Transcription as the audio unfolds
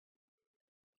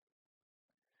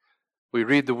We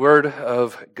read the Word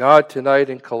of God tonight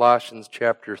in Colossians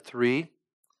chapter 3.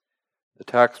 The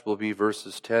text will be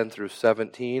verses 10 through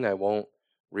 17. I won't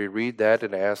reread that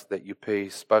and ask that you pay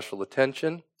special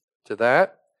attention to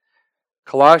that.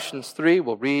 Colossians 3,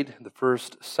 we'll read the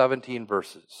first 17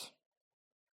 verses.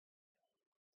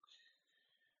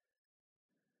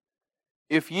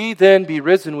 If ye then be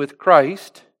risen with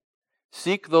Christ,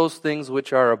 seek those things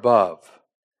which are above,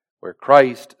 where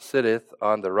Christ sitteth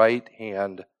on the right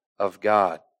hand of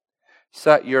God.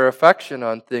 Set your affection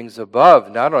on things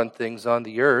above, not on things on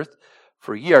the earth,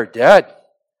 for ye are dead,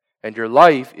 and your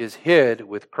life is hid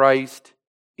with Christ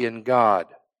in God.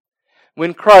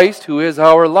 When Christ, who is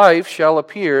our life, shall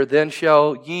appear, then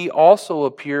shall ye also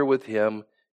appear with him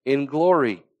in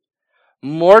glory.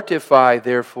 Mortify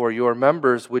therefore your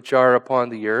members which are upon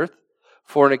the earth,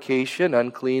 fornication,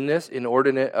 uncleanness,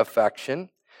 inordinate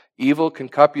affection, evil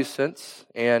concupiscence,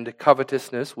 and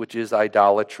covetousness, which is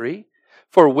idolatry,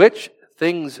 for which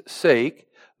things' sake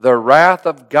the wrath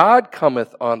of God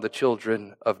cometh on the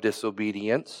children of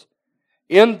disobedience,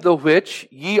 in the which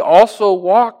ye also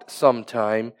walked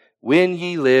sometime when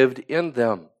ye lived in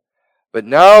them. But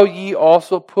now ye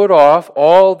also put off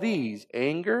all these: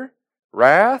 anger,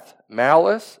 wrath,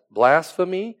 malice,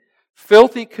 blasphemy,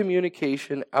 filthy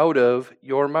communication out of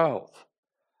your mouth.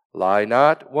 Lie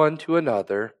not one to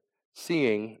another,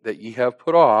 seeing that ye have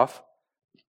put off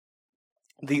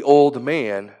the old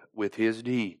man with his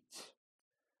deeds.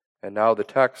 And now the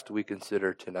text we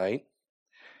consider tonight.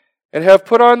 And have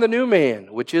put on the new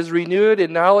man, which is renewed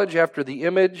in knowledge after the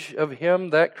image of him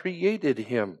that created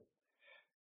him,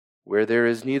 where there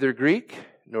is neither Greek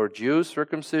nor Jew,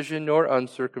 circumcision nor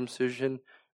uncircumcision,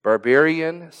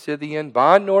 barbarian, Scythian,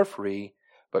 bond nor free,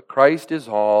 but Christ is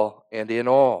all and in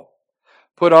all.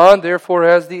 Put on, therefore,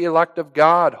 as the elect of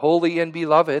God, holy and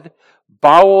beloved,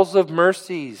 bowels of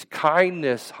mercies,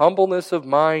 kindness, humbleness of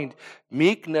mind,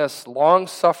 meekness,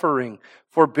 long-suffering,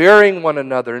 forbearing one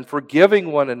another and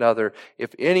forgiving one another.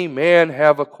 If any man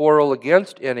have a quarrel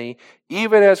against any,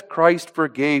 even as Christ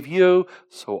forgave you,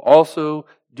 so also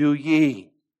do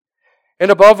ye. And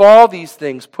above all these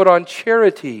things, put on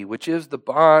charity, which is the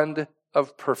bond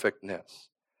of perfectness.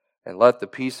 And let the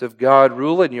peace of God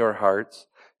rule in your hearts,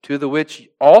 to the which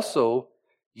also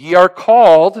ye are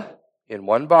called in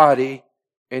one body,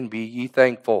 and be ye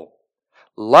thankful.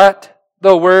 Let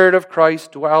the word of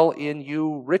Christ dwell in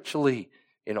you richly,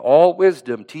 in all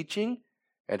wisdom, teaching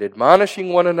and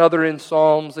admonishing one another in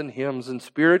psalms and hymns and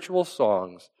spiritual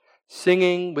songs,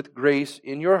 singing with grace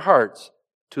in your hearts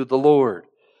to the Lord.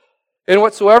 And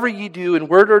whatsoever ye do in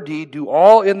word or deed, do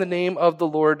all in the name of the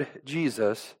Lord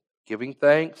Jesus, giving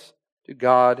thanks to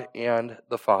God and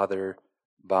the Father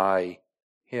by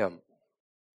him.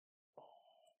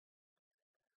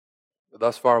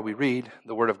 Thus far we read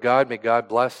the Word of God. May God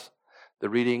bless the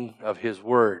reading of his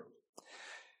Word.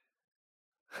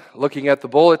 Looking at the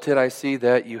bulletin, I see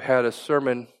that you had a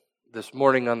sermon this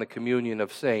morning on the communion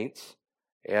of saints.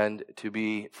 And to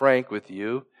be frank with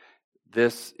you,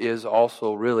 this is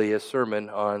also really a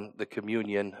sermon on the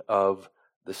communion of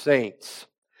the saints.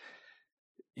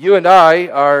 You and I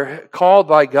are called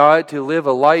by God to live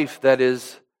a life that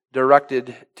is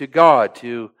directed to God,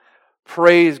 to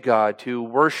praise God, to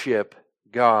worship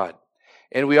God.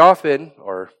 And we often,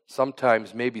 or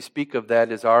sometimes maybe speak of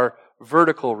that as our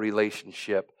vertical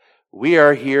relationship. We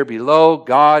are here below,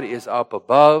 God is up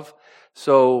above,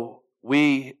 so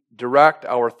we direct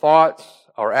our thoughts,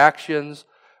 our actions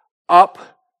up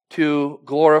to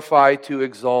glorify, to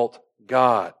exalt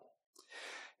God.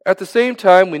 At the same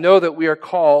time, we know that we are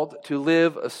called to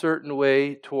live a certain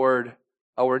way toward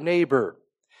our neighbor.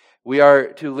 We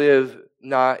are to live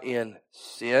not in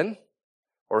sin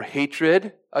or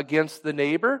hatred against the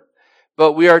neighbor,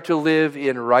 but we are to live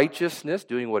in righteousness,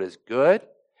 doing what is good,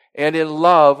 and in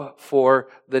love for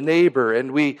the neighbor.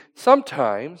 And we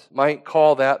sometimes might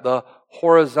call that the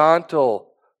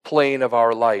horizontal plane of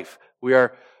our life. We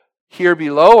are here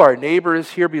below, our neighbor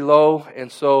is here below,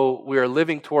 and so we are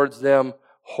living towards them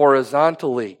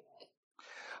horizontally.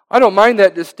 I don't mind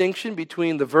that distinction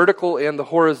between the vertical and the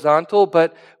horizontal,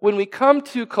 but when we come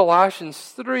to Colossians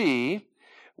 3,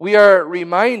 we are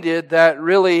reminded that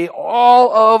really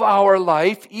all of our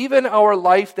life, even our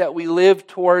life that we live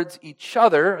towards each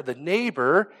other, the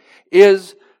neighbor,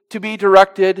 is to be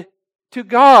directed to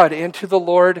God and to the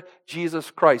Lord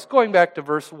Jesus Christ. Going back to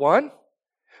verse 1,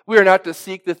 we are not to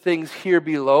seek the things here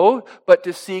below, but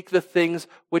to seek the things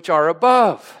which are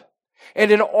above.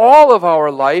 And in all of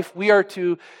our life, we are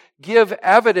to give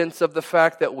evidence of the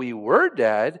fact that we were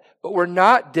dead, but we're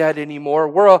not dead anymore.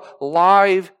 We're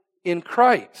alive in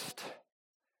Christ.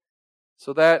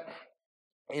 So that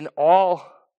in all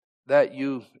that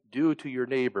you do to your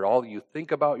neighbor, all you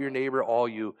think about your neighbor, all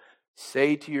you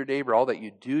say to your neighbor, all that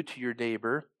you do to your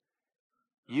neighbor,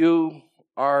 you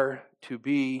are to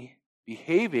be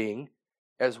behaving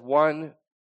as one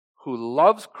who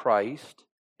loves Christ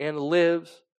and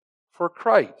lives for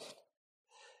Christ.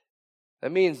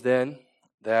 That means then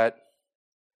that,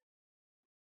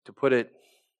 to put it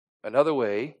another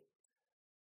way,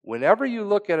 whenever you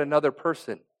look at another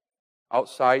person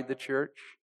outside the church,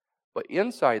 but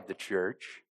inside the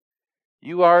church,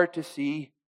 you are to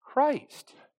see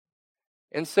Christ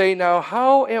and say, now,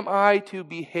 how am I to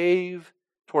behave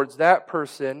towards that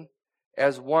person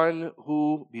as one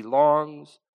who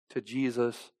belongs to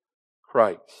Jesus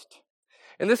Christ?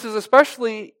 And this is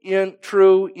especially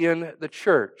true in the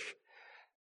church.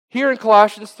 Here in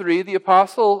Colossians 3, the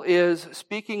apostle is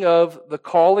speaking of the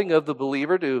calling of the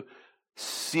believer to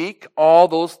seek all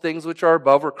those things which are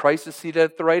above, where Christ is seated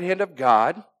at the right hand of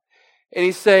God. And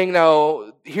he's saying,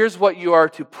 now, here's what you are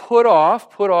to put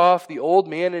off the old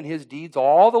man and his deeds,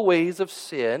 all the ways of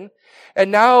sin.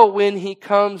 And now when he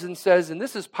comes and says, and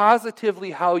this is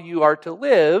positively how you are to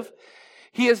live,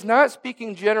 he is not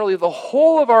speaking generally the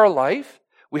whole of our life.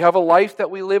 We have a life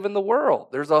that we live in the world.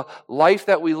 There's a life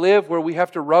that we live where we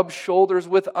have to rub shoulders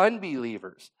with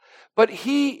unbelievers. But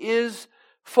he is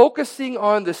focusing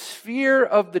on the sphere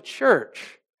of the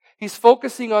church. He's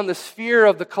focusing on the sphere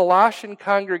of the Colossian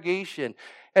congregation,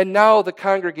 and now the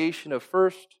congregation of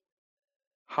First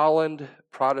Holland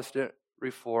Protestant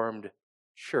Reformed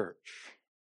Church.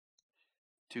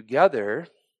 Together,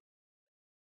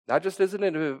 not just as an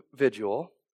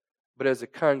individual, but as a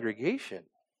congregation,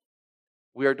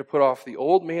 we are to put off the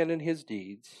old man and his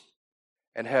deeds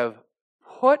and have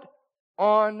put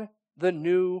on the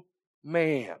new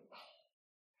man.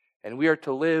 And we are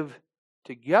to live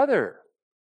together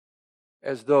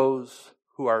as those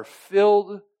who are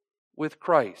filled with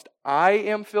Christ. I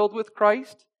am filled with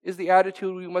Christ is the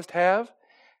attitude we must have.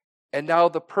 And now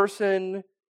the person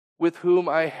with whom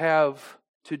I have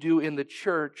to do in the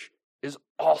church is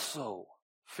also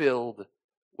filled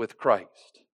with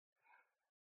Christ.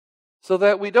 So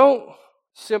that we don't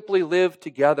simply live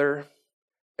together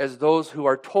as those who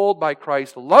are told by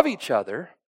Christ love each other,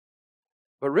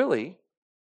 but really,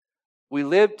 we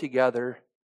live together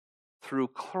through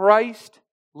Christ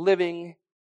living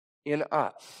in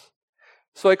us.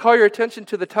 So I call your attention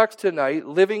to the text tonight,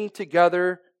 living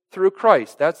together through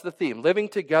Christ. That's the theme, living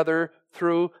together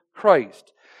through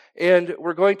Christ. And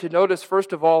we're going to notice,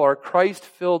 first of all, our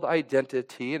Christ-filled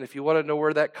identity. And if you want to know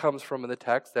where that comes from in the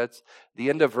text, that's the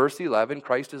end of verse 11.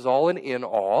 Christ is all and in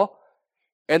all.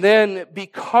 And then,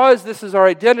 because this is our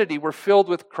identity, we're filled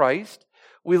with Christ,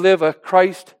 we live a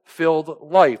Christ-filled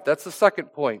life. That's the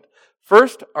second point.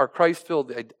 First, our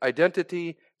Christ-filled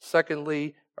identity.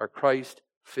 Secondly, our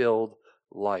Christ-filled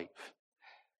life.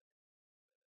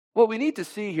 What we need to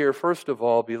see here, first of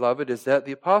all, beloved, is that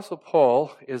the Apostle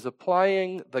Paul is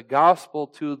applying the gospel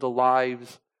to the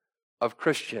lives of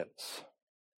Christians.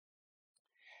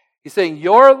 He's saying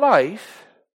your life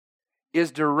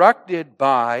is directed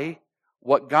by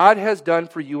what God has done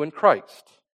for you in Christ.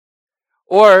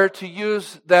 Or to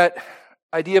use that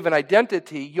idea of an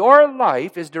identity, your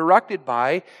life is directed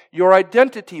by your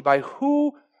identity, by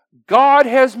who God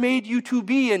has made you to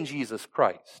be in Jesus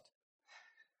Christ.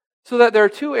 So that there are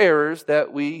two errors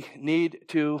that we need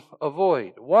to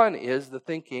avoid. One is the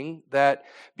thinking that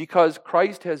because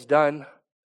Christ has done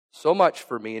so much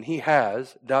for me, and He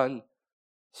has done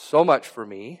so much for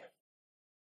me,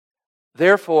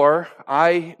 therefore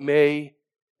I may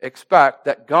expect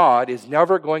that God is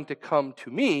never going to come to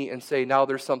me and say, now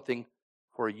there's something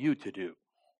for you to do.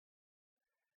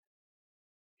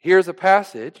 Here's a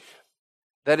passage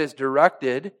that is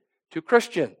directed to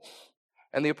Christians.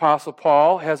 And the Apostle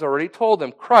Paul has already told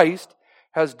them, Christ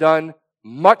has done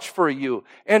much for you.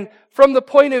 And from the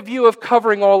point of view of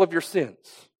covering all of your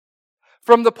sins,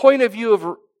 from the point of view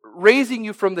of raising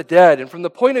you from the dead, and from the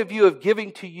point of view of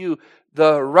giving to you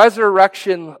the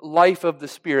resurrection life of the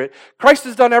Spirit, Christ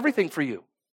has done everything for you.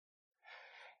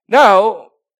 Now,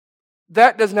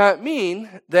 that does not mean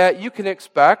that you can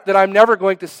expect that I'm never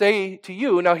going to say to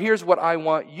you, now here's what I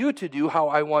want you to do, how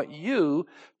I want you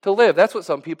to live. That's what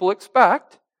some people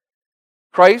expect.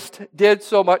 Christ did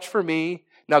so much for me,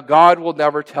 now God will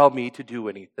never tell me to do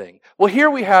anything. Well, here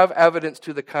we have evidence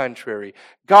to the contrary.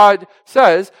 God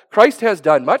says, Christ has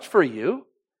done much for you,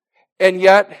 and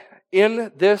yet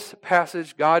in this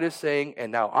passage, God is saying,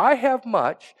 and now I have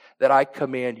much that I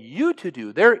command you to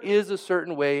do. There is a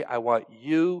certain way I want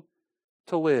you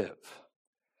to live.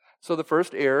 So the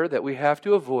first error that we have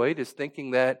to avoid is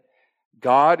thinking that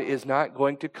God is not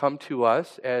going to come to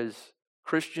us as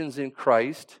Christians in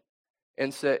Christ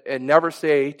and never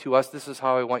say to us, this is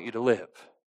how I want you to live.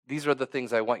 These are the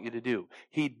things I want you to do.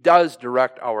 He does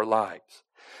direct our lives.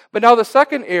 But now the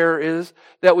second error is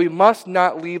that we must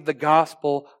not leave the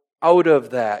gospel out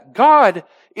of that. God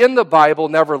in the Bible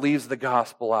never leaves the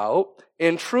gospel out.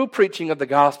 And true preaching of the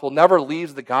gospel never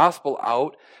leaves the gospel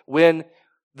out when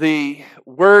the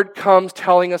word comes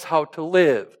telling us how to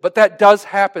live. But that does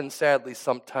happen, sadly,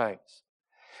 sometimes.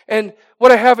 And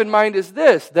what I have in mind is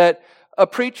this, that a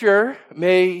preacher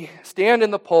may stand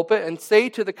in the pulpit and say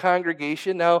to the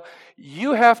congregation, now,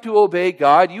 you have to obey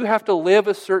God, you have to live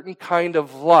a certain kind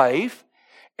of life,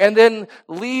 and then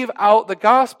leave out the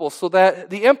gospel so that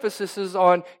the emphasis is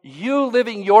on you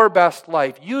living your best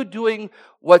life, you doing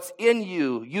what's in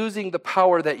you, using the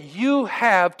power that you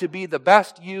have to be the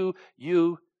best you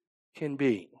can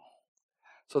be.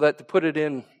 So that to put it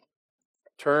in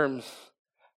terms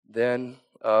then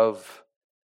of,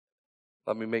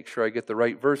 let me make sure I get the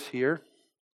right verse here.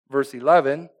 Verse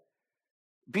 11,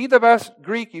 be the best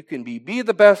Greek you can be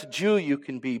the best Jew you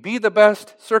can be the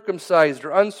best circumcised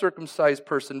or uncircumcised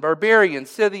person, barbarian,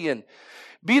 Scythian,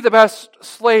 be the best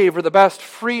slave or the best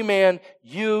free man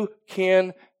you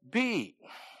can be.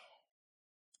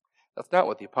 That's not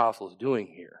what the apostle is doing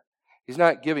here. He's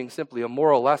not giving simply a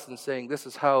moral lesson saying this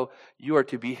is how you are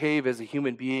to behave as a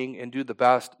human being and do the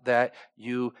best that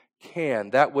you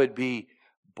can. That would be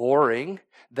boring.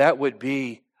 That would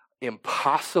be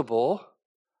impossible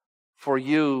for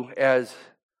you as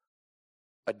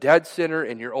a dead sinner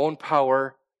in your own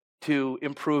power to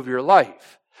improve your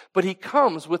life. But he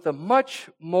comes with a much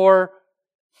more,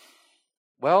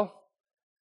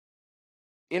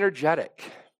 energetic,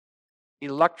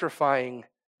 electrifying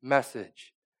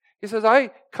message. He says, I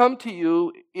come to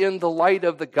you in the light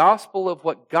of the gospel of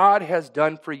what God has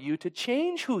done for you to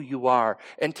change who you are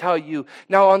and tell you,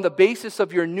 now on the basis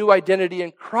of your new identity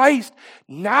in Christ,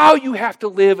 now you have to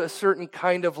live a certain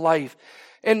kind of life.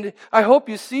 And I hope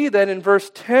you see that in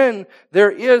verse 10, there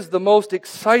is the most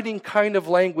exciting kind of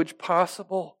language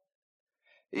possible.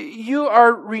 You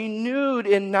are renewed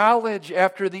in knowledge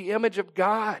after the image of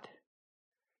God.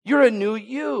 You're a new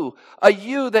you, a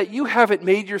you that you haven't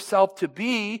made yourself to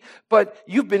be, but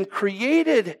you've been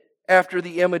created after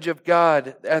the image of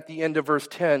God at the end of verse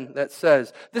 10 that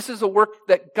says, this is a work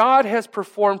that God has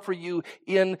performed for you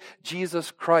in Jesus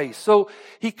Christ. So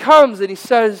he comes and he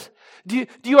says, do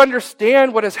you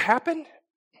understand what has happened?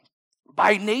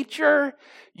 By nature,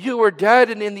 you were dead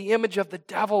and in the image of the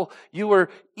devil. You were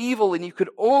evil and you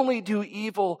could only do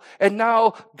evil. And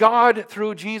now God,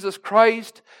 through Jesus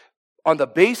Christ, on the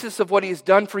basis of what he's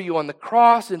done for you on the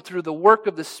cross and through the work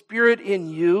of the Spirit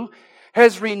in you,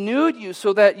 has renewed you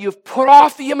so that you've put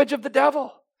off the image of the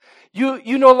devil.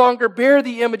 You no longer bear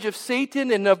the image of Satan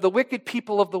and of the wicked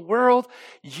people of the world.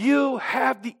 You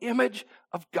have the image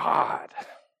of God.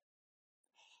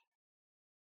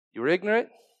 You were ignorant,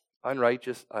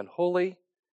 unrighteous, unholy.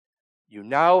 You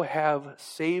now have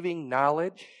saving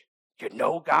knowledge. You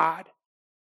know God.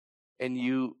 And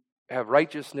you have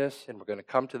righteousness, and we're going to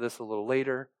come to this a little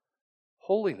later,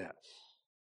 holiness.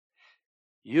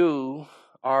 You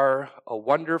are a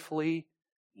wonderfully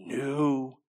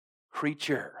new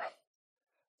creature.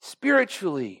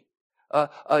 Spiritually,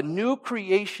 a new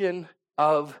creation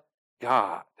of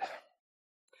God.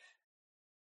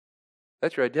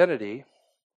 That's your identity.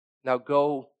 Now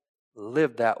go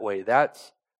live that way.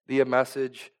 That's the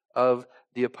message of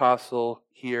the apostle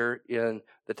here in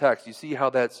the text. You see how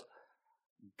that's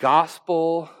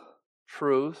gospel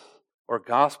truth or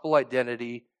gospel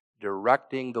identity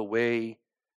directing the way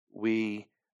we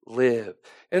live.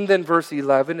 And then verse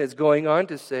 11 is going on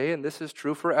to say, and this is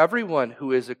true for everyone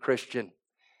who is a Christian.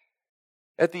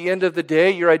 At the end of the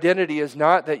day, your identity is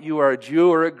not that you are a Jew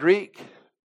or a Greek,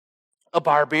 a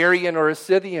barbarian or a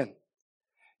Scythian.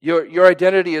 Your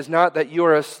identity is not that you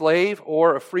are a slave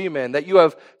or a free man, that you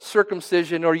have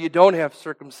circumcision or you don't have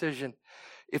circumcision.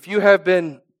 If you have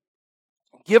been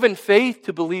given faith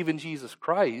to believe in Jesus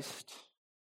Christ,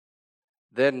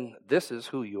 then this is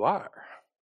who you are.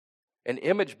 An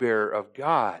image bearer of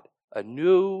God, a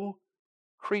new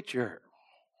creature.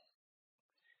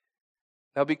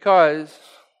 Now, because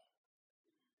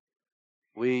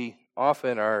we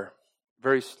often are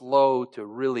very slow to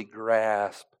really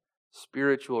grasp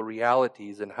spiritual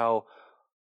realities and how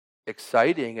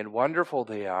exciting and wonderful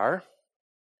they are,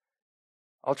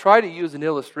 I'll try to use an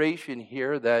illustration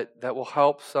here that will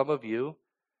help some of you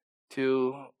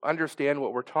to understand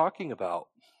what we're talking about.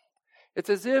 It's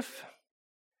as if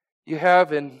you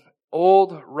have an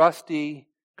old rusty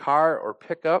car or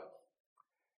pickup,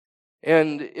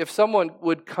 and if someone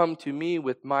would come to me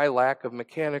with my lack of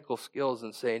mechanical skills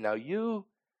and say, now you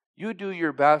You do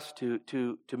your best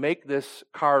to make this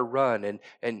car run,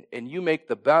 and you make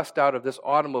the best out of this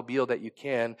automobile that you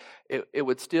can, it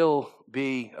would still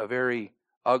be a very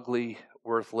ugly,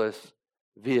 worthless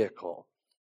vehicle.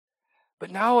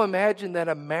 But now imagine that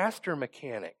a master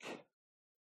mechanic,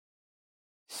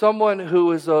 someone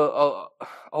who is a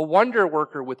wonder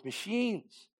worker with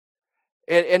machines,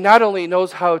 and not only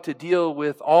knows how to deal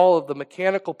with all of the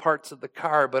mechanical parts of the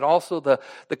car, but also the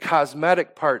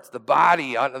cosmetic parts, the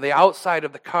body on the outside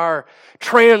of the car,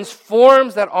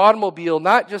 transforms that automobile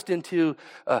not just into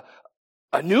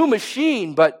a new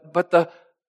machine, but the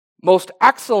most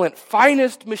excellent,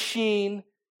 finest machine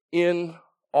in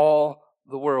all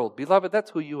the world. Beloved,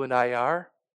 that's who you and I are.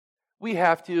 We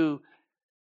have to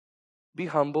be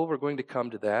humble. We're going to come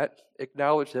to that.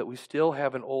 Acknowledge that we still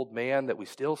have an old man, that we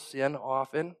still sin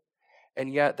often,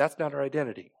 and yet that's not our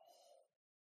identity.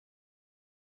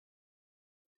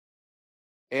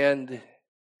 And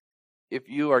if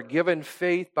you are given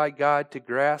faith by God to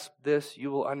grasp this,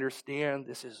 you will understand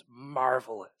this is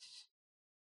marvelous.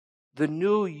 The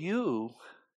new you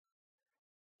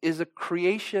is a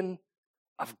creation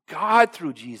of God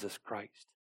through Jesus Christ.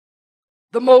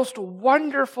 The most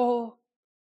wonderful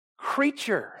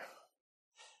creature.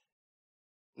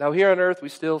 Now, here on earth, we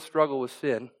still struggle with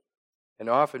sin and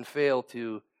often fail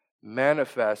to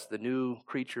manifest the new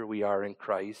creature we are in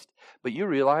Christ. But you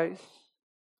realize,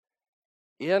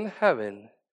 in heaven,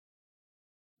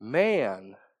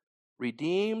 man,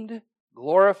 redeemed,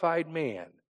 glorified man,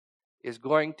 is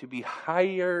going to be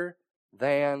higher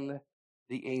than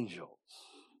the angels.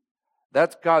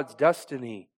 That's God's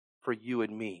destiny for you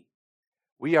and me.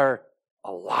 We are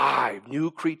alive,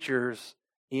 new creatures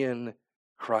in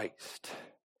Christ.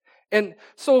 And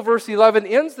so verse 11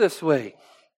 ends this way.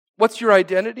 What's your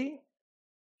identity?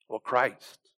 Well,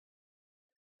 Christ.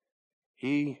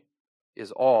 He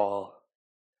is all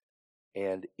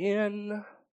and in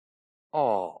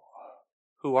all.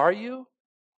 Who are you?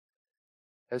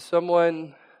 As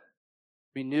someone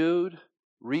renewed,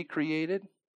 recreated,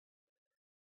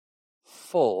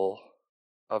 full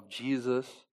of Jesus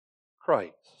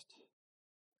Christ.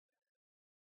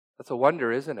 That's a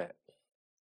wonder, isn't it?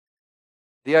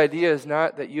 The idea is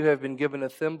not that you have been given a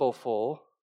thimbleful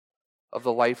of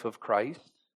the life of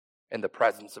Christ and the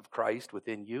presence of Christ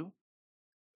within you,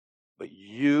 but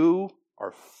you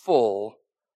are full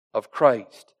of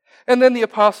Christ. And then the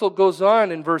apostle goes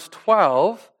on in verse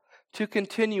 12 to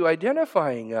continue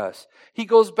identifying us. He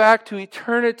goes back to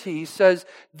eternity. He says,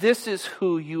 this is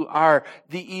who you are,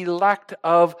 the elect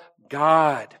of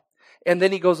God. And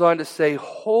then he goes on to say,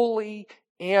 holy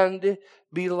and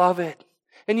beloved.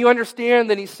 And you understand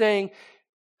that he's saying,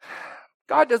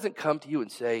 God doesn't come to you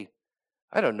and say,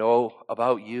 I don't know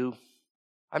about you.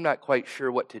 I'm not quite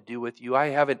sure what to do with you. I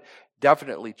haven't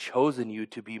definitely chosen you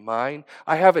to be mine.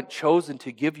 I haven't chosen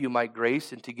to give you my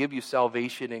grace and to give you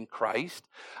salvation in Christ.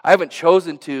 I haven't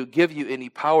chosen to give you any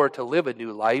power to live a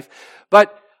new life.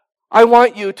 But I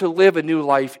want you to live a new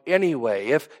life anyway.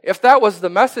 If that was the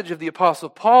message of the Apostle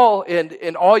Paul,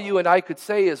 and all you and I could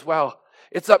say is, well,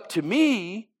 it's up to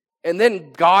me, and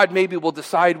then God maybe will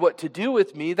decide what to do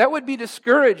with me, that would be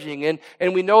discouraging,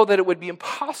 and we know that it would be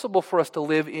impossible for us to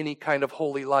live any kind of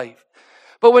holy life.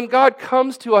 But when God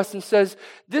comes to us and says,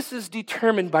 this is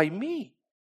determined by me,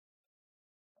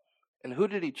 and who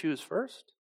did he choose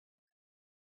first?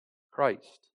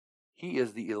 Christ. He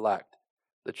is the elect,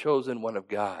 the chosen one of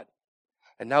God.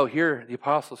 And now here the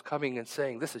apostle's coming and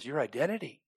saying, this is your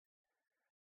identity.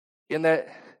 In that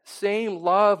same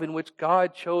love in which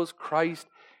God chose Christ,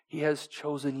 he has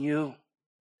chosen you.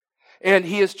 And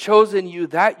he has chosen you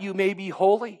that you may be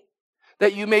holy,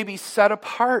 that you may be set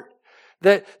apart,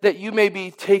 that you may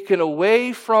be taken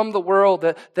away from the world,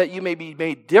 that you may be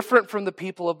made different from the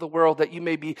people of the world, that you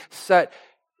may be set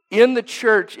in the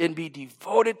church and be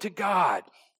devoted to God.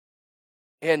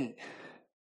 And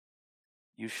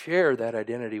you share that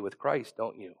identity with Christ,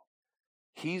 don't you?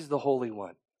 He's the Holy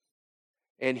One.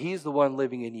 And he's the one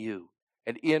living in you.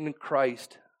 And in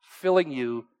Christ, filling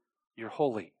you, you're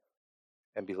holy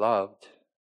and beloved.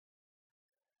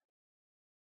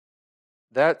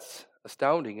 That's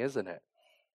astounding, isn't it?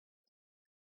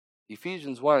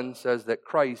 Ephesians 1 says that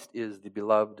Christ is the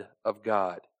beloved of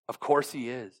God. Of course he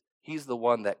is. He's the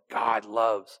one that God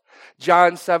loves.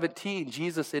 John 17,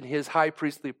 Jesus in his high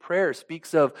priestly prayer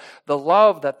speaks of the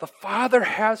love that the Father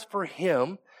has for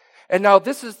him. And now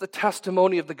this is the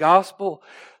testimony of the gospel.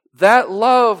 That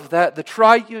love that the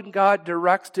triune God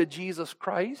directs to Jesus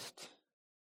Christ,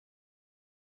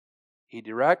 he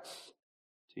directs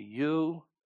to you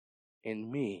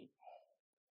and me.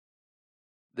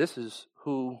 This is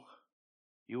who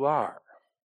you are.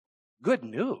 good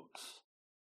news.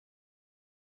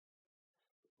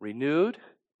 Renewed,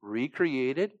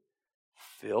 recreated,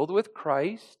 filled with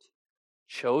Christ,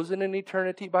 chosen in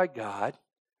eternity by God,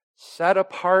 set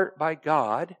apart by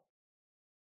God,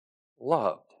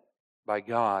 loved by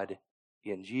God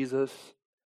in Jesus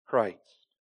Christ.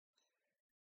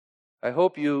 I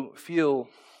hope you feel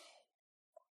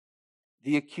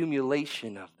the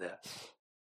accumulation of this.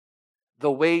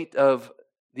 The weight of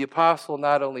the apostle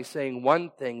not only saying one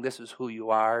thing, this is who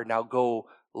you are, now go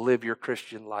live your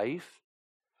Christian life,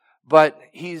 but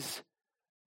he's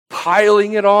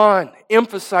piling it on,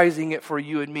 emphasizing it for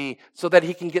you and me, so that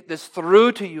he can get this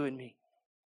through to you and me.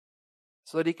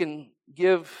 So that he can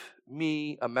give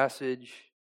me a message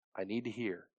I need to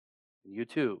hear. And you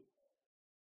too.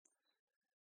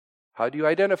 How do you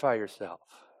identify yourself?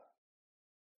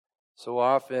 So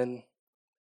often,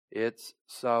 it's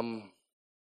some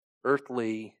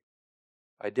earthly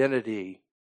identity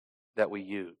that we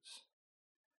use.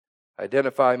 I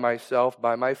identify myself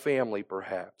by my family,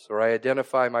 perhaps, or I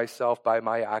identify myself by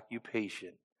my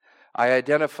occupation. I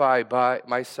identify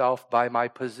myself by my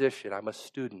position. I'm a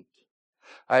student.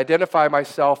 I identify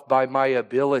myself by my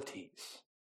abilities.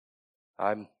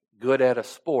 I'm good at a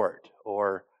sport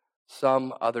or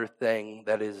some other thing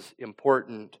that is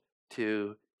important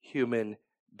to human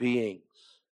beings.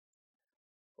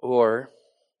 Or,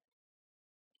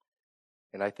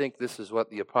 and I think this is what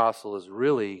the apostle is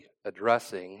really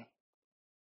addressing,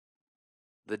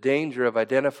 the danger of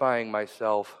identifying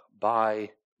myself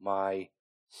by my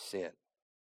sin.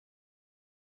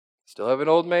 Still have an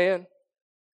old man.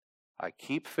 I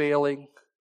keep failing.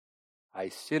 I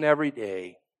sin every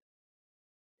day.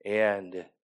 And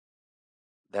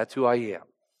that's who I am,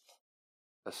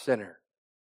 a sinner.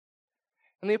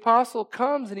 And the apostle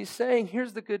comes and he's saying,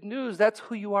 here's the good news. That's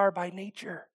who you are by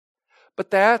nature.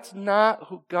 But that's not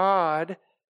who God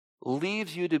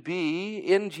leaves you to be.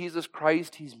 In Jesus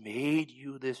Christ, he's made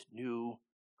you this new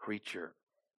creature.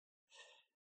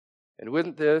 And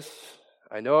wouldn't this,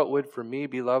 I know it would for me,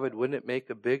 beloved, wouldn't it make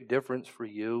a big difference for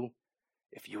you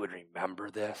if you would remember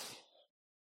this?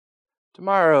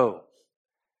 Tomorrow,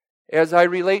 as I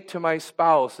relate to my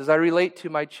spouse, as I relate to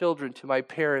my children, to my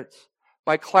parents,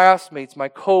 my classmates, my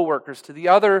coworkers, to the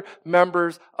other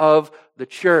members of the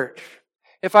church,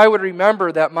 if I would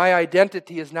remember that my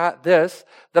identity is not this,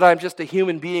 that I'm just a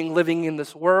human being living in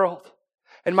this world,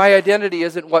 and my identity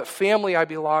isn't what family I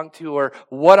belong to or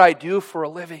what I do for a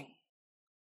living,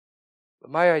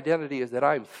 but my identity is that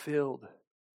I'm filled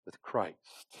with Christ.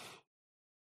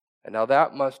 And now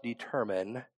that must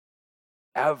determine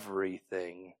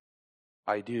everything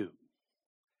I do.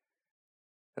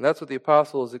 And that's what the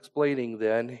apostle is explaining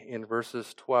then in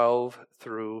verses 12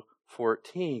 through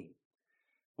 14.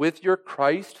 With your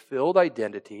Christ-filled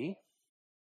identity,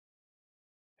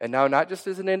 and now not just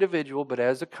as an individual, but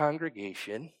as a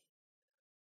congregation,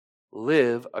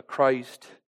 live a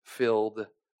Christ-filled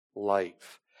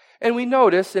life. And we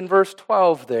notice in verse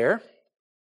 12 there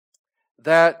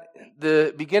that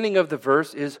the beginning of the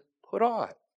verse is put on.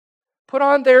 Put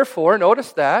on, therefore,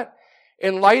 notice that,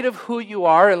 in light of who you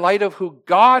are, in light of who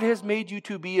God has made you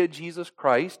to be in Jesus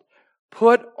Christ,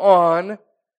 put on,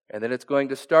 and then it's going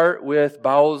to start with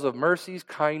bowels of mercies,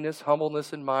 kindness,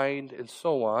 humbleness in mind, and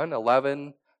so on.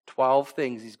 11, 12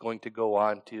 things he's going to go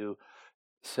on to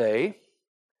say.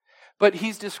 But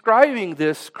he's describing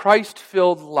this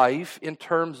Christ-filled life in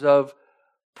terms of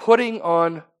putting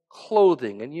on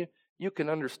clothing, and you can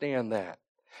understand that.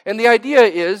 And the idea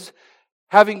is,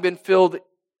 having been filled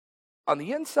on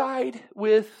the inside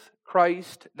with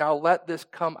Christ, now let this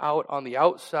come out on the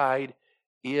outside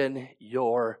in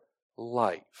your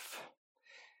life.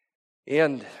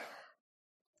 And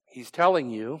he's telling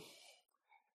you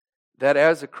that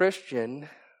as a Christian,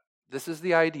 this is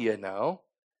the idea now,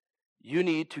 you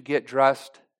need to get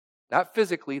dressed, not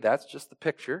physically, that's just the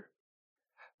picture,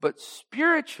 but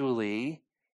spiritually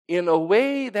in a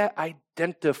way that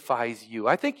identifies you.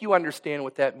 I think you understand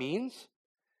what that means.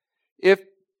 If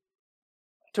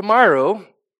tomorrow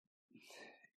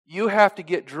you have to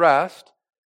get dressed,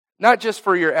 not just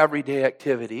for your everyday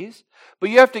activities, but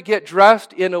you have to get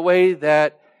dressed in a way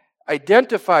that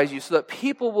identifies you so that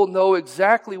people will know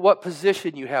exactly what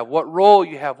position you have, what role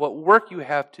you have, what work you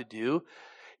have to do.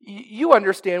 You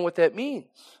understand what that means.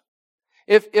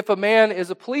 If a man is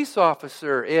a police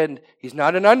officer and he's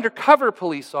not an undercover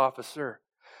police officer,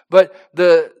 but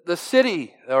the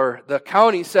city or the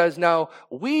county says, now,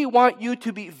 we want you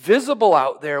to be visible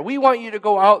out there. We want you to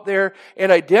go out there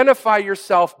and identify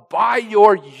yourself by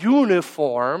your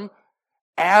uniform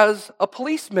as a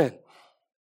policeman.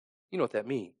 You know what that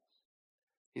means.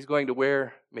 He's going to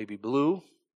wear maybe blue,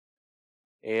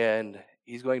 and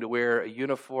he's going to wear a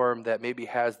uniform that maybe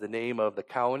has the name of the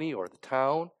county or the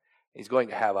town. He's going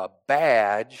to have a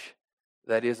badge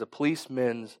that is a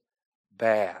policeman's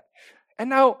badge. And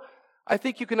now, I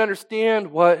think you can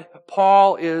understand what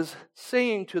Paul is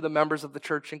saying to the members of the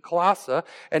church in Colossae,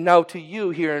 and now to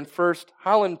you here in First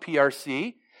Holland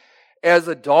PRC, as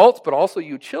adults, but also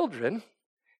you children.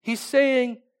 He's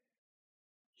saying,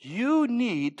 you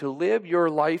need to live your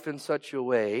life in such a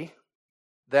way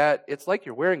that it's like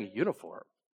you're wearing a uniform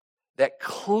that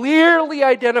clearly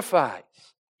identifies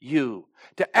you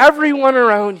to everyone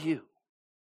around you.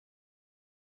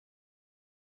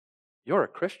 You're a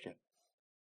Christian.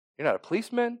 You're not a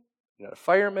policeman. You're not a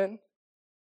fireman.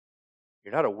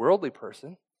 You're not a worldly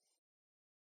person.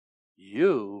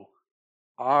 You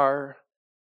are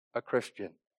a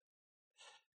Christian.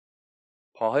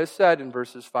 Paul has said in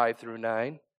verses 5 through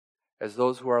 9, as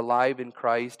those who are alive in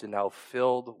Christ and now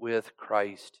filled with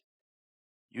Christ,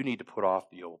 you need to put off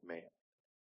the old man.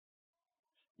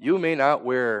 You may not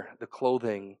wear the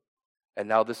clothing, and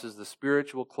now this is the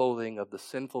spiritual clothing of the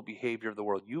sinful behavior of the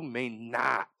world. You may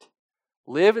not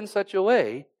live in such a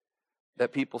way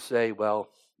that people say, well,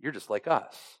 you're just like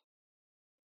us.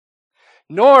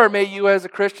 Nor may you as a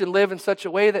Christian live in such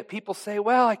a way that people say,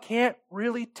 well, I can't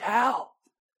really tell.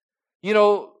 You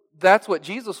know, that's what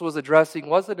Jesus was addressing,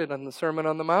 wasn't it, on the Sermon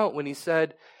on the Mount, when he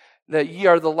said that ye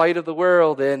are the light of the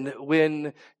world, and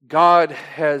when God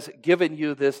has given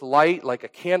you this light like a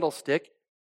candlestick,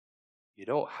 you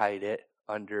don't hide it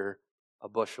under a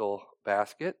bushel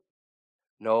basket.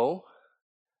 No,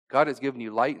 God has given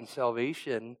you light and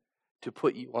salvation to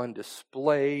put you on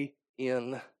display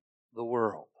in the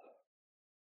world.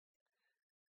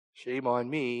 Shame on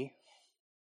me,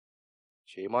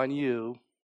 shame on you,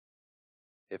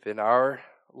 if in our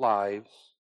lives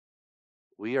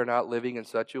we are not living in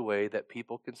such a way that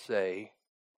people can say,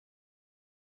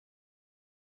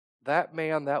 that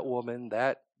man, that woman,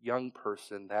 that young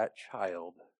person, that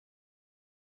child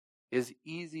is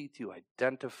easy to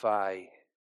identify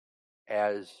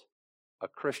as a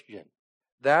Christian.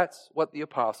 That's what the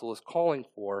apostle is calling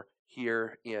for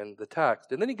here in the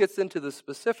text. And then he gets into the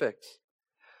specifics.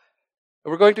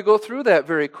 And we're going to go through that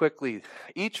very quickly.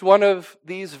 Each one of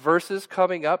these verses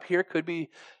coming up here could be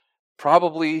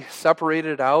probably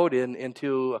separated out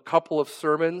into a couple of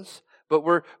sermons. But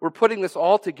we're putting this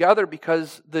all together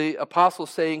because the apostle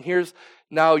is saying, here's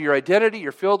now your identity,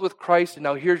 you're filled with Christ, and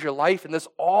now here's your life. And this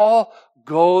all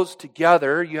goes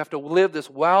together. You have to live this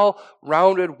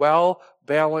well-rounded,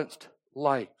 well-balanced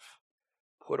life.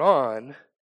 Put on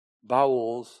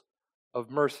bowels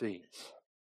of mercies.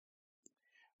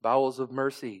 Bowels of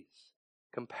mercies.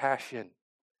 Compassion.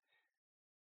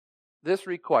 This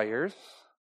requires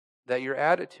that your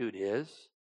attitude is,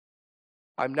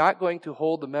 I'm not going to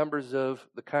hold the members of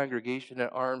the congregation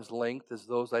at arm's length as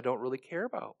those I don't really care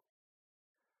about.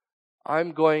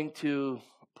 I'm going to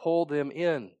pull them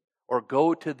in or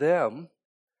go to them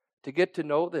to get to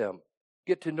know them,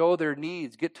 get to know their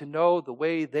needs, get to know the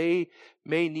way they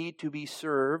may need to be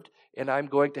served, and I'm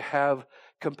going to have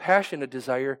compassion, a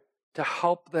desire to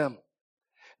help them.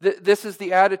 This is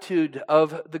the attitude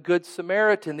of the Good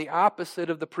Samaritan, the opposite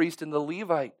of the priest and the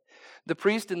Levite. The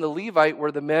priest and the Levite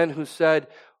were the men who said,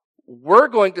 we're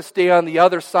going to stay on the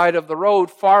other side of the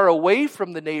road, far away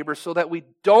from the neighbor, so that we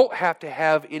don't have to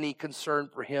have any concern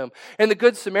for him. And the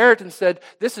Good Samaritan said,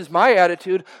 this is my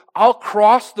attitude. I'll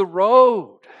cross the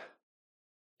road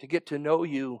to get to know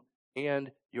you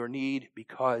and your need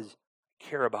because I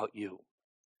care about you.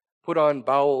 Put on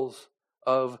bowels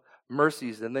of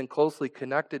mercies, and then closely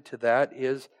connected to that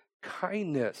is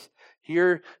kindness.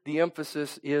 Here, the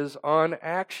emphasis is on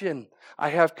action. I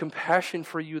have compassion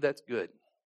for you, that's good.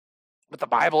 But the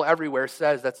Bible everywhere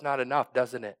says that's not enough,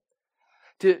 doesn't it?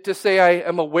 To say I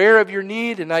am aware of your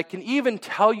need, and I can even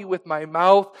tell you with my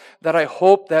mouth that I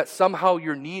hope that somehow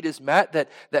your need is met,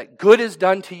 that good is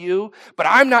done to you, but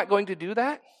I'm not going to do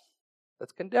that.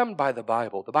 That's condemned by the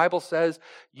Bible. The Bible says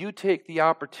you take the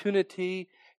opportunity,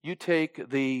 you take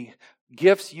the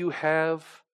gifts you have,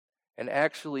 and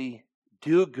actually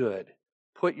do good.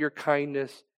 Put your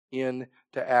kindness into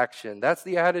action. That's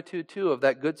the attitude, too, of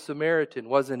that Good Samaritan,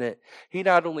 wasn't it? He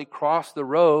not only crossed the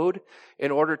road in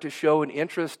order to show an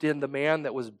interest in the man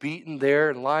that was beaten there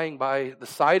and lying by the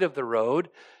side of the road,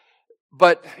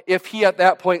 but if he at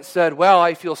that point said, well,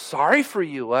 I feel sorry for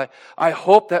you, I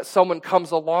hope that someone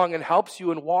comes along and helps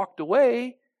you, and walked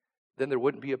away, then there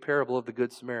wouldn't be a parable of the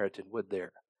Good Samaritan, would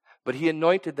there? But he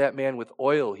anointed that man with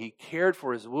oil. He cared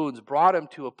for his wounds, brought him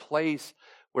to a place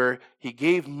where he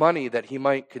gave money that he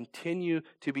might continue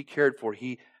to be cared for.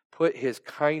 He put his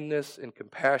kindness and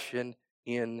compassion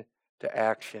into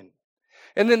action.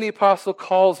 And then the apostle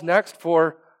calls next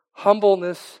for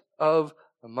humbleness of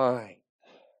mind.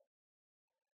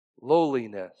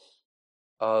 Lowliness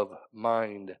of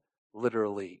mind,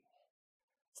 literally.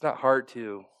 It's not hard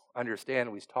to understand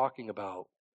what he's talking about.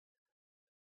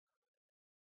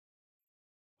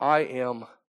 I am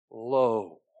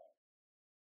low.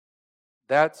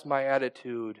 That's my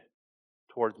attitude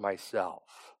towards myself.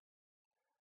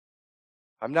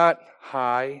 I'm not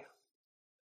high,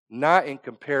 not in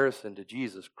comparison to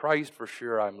Jesus Christ for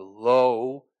sure. I'm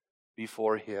low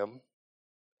before him.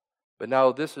 But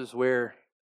now this is where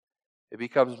it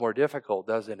becomes more difficult,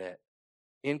 doesn't it?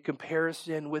 In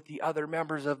comparison with the other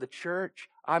members of the church,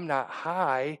 I'm not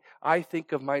high. I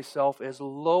think of myself as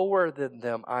lower than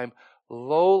them. I'm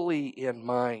lowly in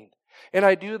mind. And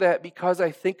I do that because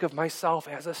I think of myself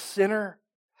as a sinner.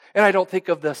 And I don't think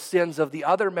of the sins of the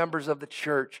other members of the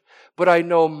church, but I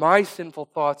know my sinful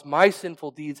thoughts, my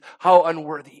sinful deeds, how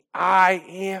unworthy I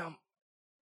am.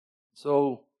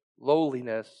 So,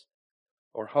 lowliness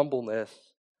or humbleness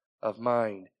of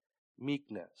mind,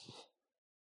 meekness.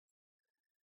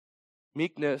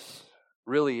 Meekness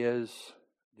really is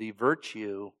the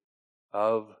virtue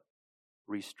of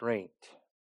restraint.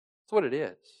 That's what it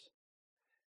is.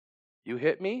 You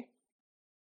hit me,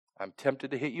 I'm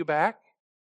tempted to hit you back.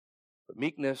 But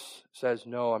meekness says,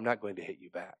 no, I'm not going to hit you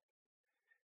back.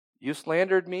 You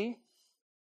slandered me.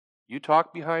 You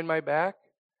talked behind my back.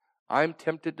 I'm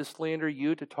tempted to slander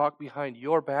you, to talk behind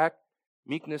your back.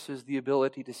 Meekness is the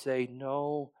ability to say,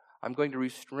 no, I'm going to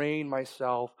restrain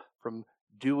myself from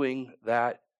doing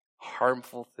that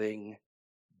harmful thing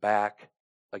back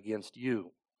against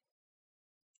you.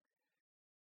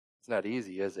 It's not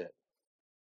easy, is it?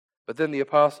 But then the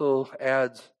apostle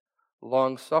adds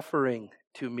long-suffering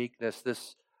to meekness.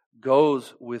 This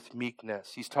goes with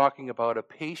meekness. He's talking about a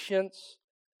patience,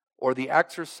 or the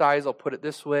exercise, I'll put it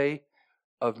this way,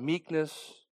 of meekness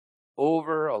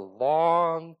over a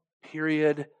long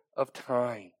period of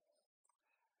time.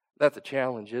 That's a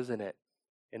challenge, isn't it?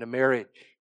 In a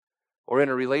marriage, or in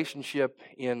a relationship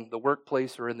in the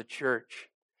workplace or in the church.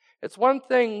 It's one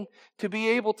thing to be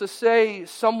able to say,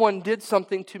 someone did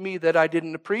something to me that I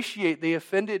didn't appreciate. They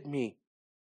offended me.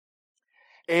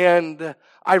 And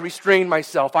I restrained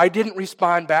myself. I didn't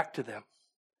respond back to them.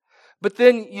 But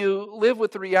then you live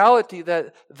with the reality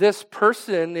that this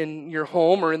person in your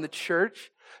home or in the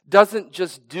church doesn't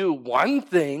just do one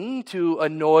thing to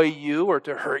annoy you or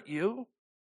to hurt you.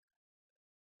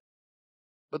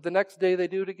 But the next day they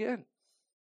do it again.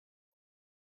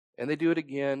 And they do it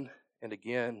again and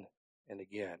again and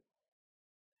again.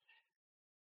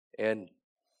 And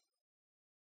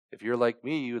if you're like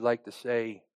me, you'd like to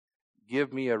say,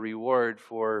 give me a reward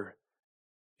for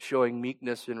showing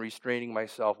meekness and restraining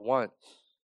myself once.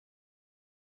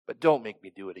 But don't make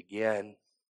me do it again.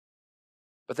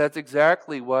 But that's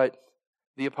exactly what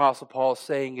the Apostle Paul is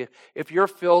saying. If you're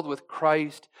filled with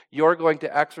Christ, you're going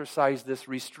to exercise this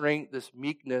restraint, this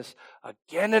meekness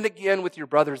again and again with your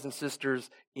brothers and sisters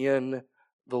in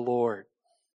the Lord.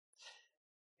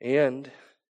 And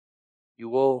you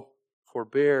will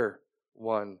forbear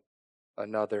one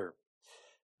another.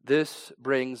 This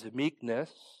brings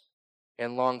meekness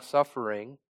and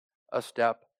long-suffering a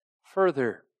step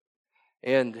further.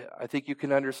 And I think you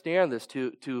can understand this.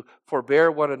 To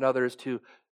forbear one another is to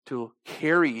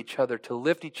carry each other, to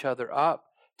lift each other up,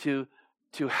 to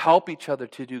help each other,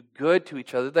 to do good to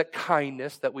each other. That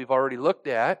kindness that we've already looked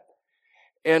at.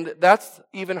 And that's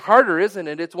even harder, isn't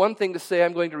it? It's one thing to say,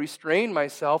 I'm going to restrain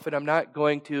myself and I'm not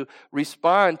going to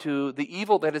respond to the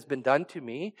evil that has been done to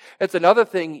me. It's another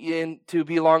thing to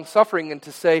be long-suffering and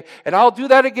to say, and I'll do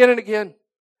that again and again.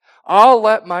 I'll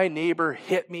let my neighbor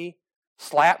hit me,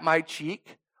 slap my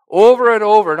cheek over and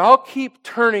over, and I'll keep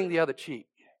turning the other cheek.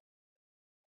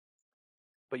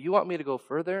 But you want me to go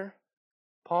further,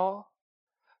 Paul?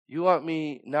 You want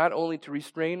me not only to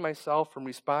restrain myself from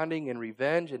responding in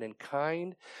revenge and in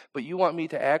kind, but you want me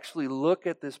to actually look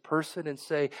at this person and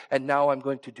say, and now I'm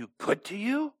going to do good to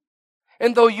you?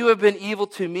 And though you have been evil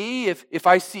to me, if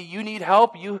I see you need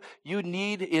help, you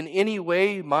need in any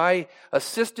way my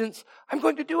assistance, I'm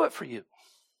going to do it for you.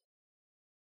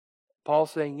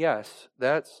 Paul's saying, yes,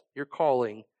 that's your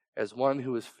calling as one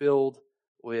who is filled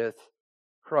with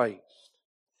Christ.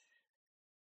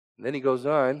 And then he goes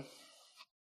on.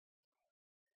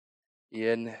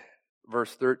 In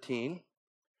verse 13,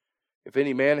 if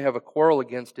any man have a quarrel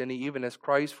against any, even as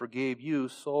Christ forgave you,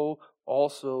 so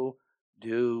also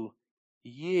do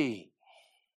ye.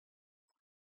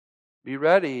 Be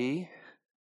ready,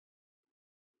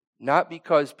 not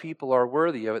because people are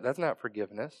worthy of it, that's not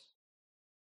forgiveness,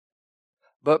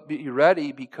 but be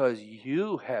ready because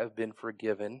you have been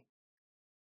forgiven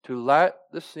to let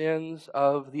the sins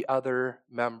of the other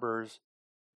members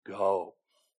go.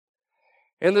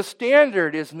 And the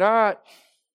standard is not,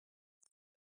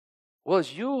 well,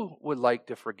 as you would like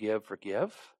to forgive,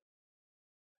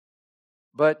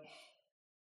 but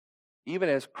even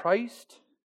as Christ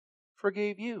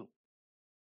forgave you.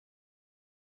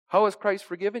 How has Christ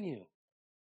forgiven you?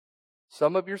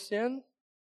 Some of your sin?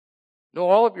 No,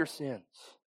 all of your sins.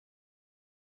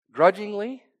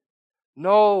 Grudgingly?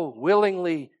 No,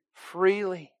 willingly,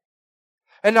 freely.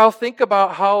 And now think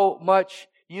about how much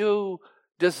you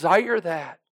desire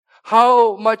that.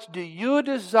 How much do you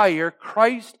desire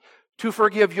Christ to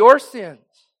forgive your sins?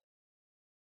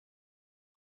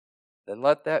 Then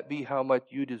let that be how much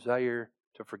you desire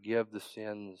to forgive the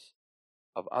sins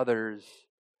of others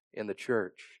in the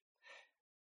church.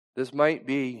 This might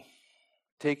be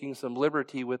taking some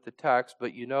liberty with the text,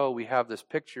 but we have this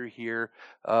picture here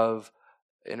of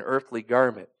an earthly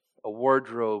garment, a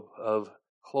wardrobe of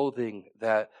clothing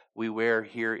that we wear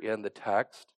here in the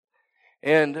text.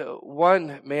 And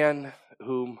one man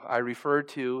whom I referred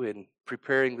to in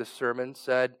preparing this sermon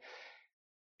said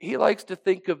he likes to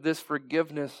think of this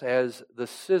forgiveness as the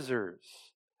scissors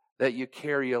that you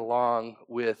carry along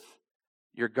with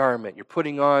your garment. You're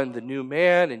putting on the new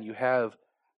man, and you have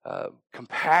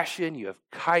compassion, you have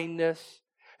kindness,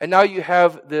 and now you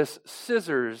have this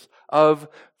scissors of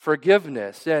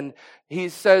forgiveness. And he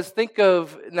says, think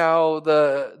of now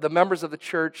the members of the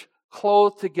church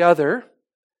clothed together,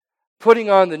 putting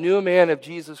on the new man of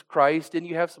Jesus Christ, and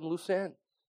you have some loose ends.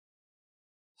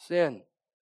 Sin.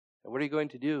 And what are you going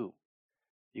to do?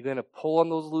 You're going to pull on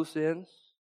those loose ends.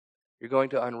 You're going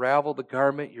to unravel the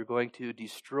garment. You're going to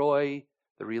destroy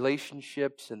the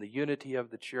relationships and the unity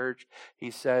of the church. He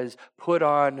says, put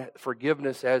on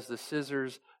forgiveness as the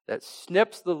scissors that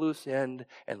snips the loose end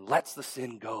and lets the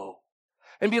sin go.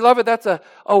 And beloved, that's a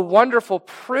wonderful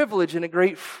privilege and a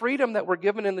great freedom that we're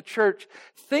given in the church.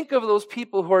 Think of those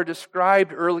people who are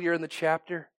described earlier in the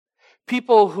chapter.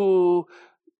 People who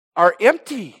are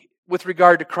empty with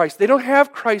regard to Christ. They don't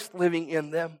have Christ living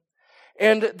in them.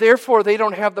 And therefore, they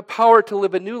don't have the power to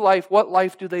live a new life. What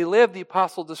life do they live? The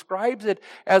apostle describes it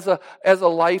as a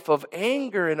life of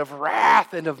anger and of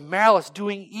wrath and of malice,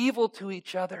 doing evil to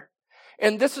each other.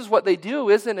 And this is what they do,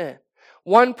 isn't it?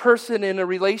 One person in a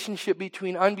relationship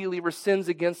between unbelievers sins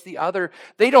against the other.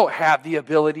 They don't have the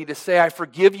ability to say, I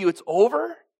forgive you, it's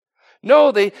over.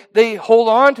 No, they hold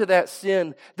on to that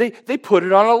sin. They put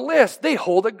it on a list. They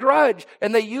hold a grudge.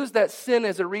 And they use that sin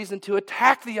as a reason to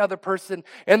attack the other person.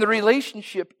 And the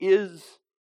relationship is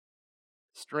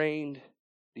strained,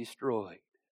 destroyed.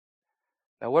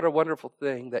 Now, what a wonderful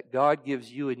thing that God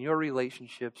gives you in your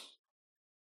relationships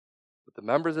with the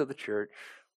members of the church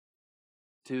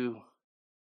to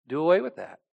do away with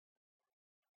that.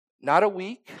 Not a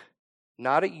week,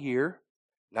 not a year,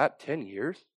 not 10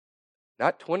 years.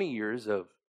 Not 20 years of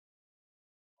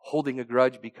holding a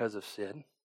grudge because of sin,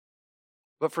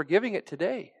 but forgiving it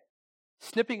today,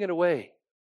 snipping it away,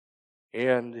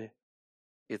 and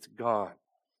it's gone.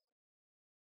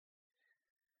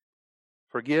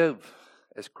 Forgive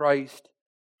as Christ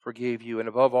forgave you, and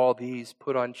above all these,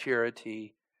 put on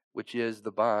charity, which is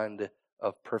the bond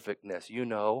of perfectness.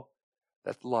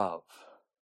 That's love.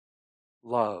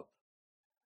 Love.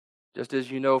 Just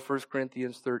as 1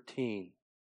 Corinthians 13,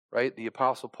 right? The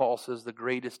Apostle Paul says the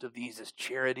greatest of these is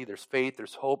charity. There's faith,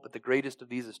 there's hope, but the greatest of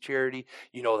these is charity.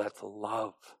 That's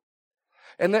love.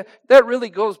 And that really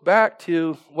goes back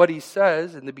to what he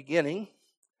says in the beginning.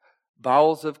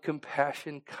 Bowels of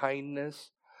compassion,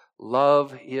 kindness.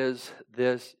 Love is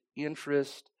this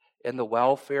interest in the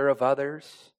welfare of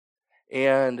others.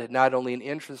 And not only an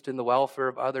interest in the welfare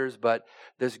of others, but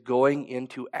this going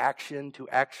into action to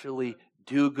actually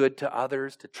do good to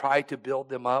others, to try to build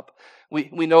them up.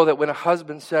 We know that when a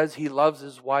husband says he loves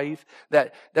his wife,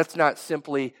 that's not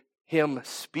simply him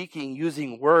speaking,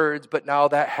 using words, but now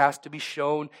that has to be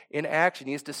shown in action.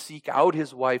 He has to seek out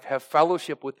his wife, have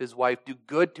fellowship with his wife, do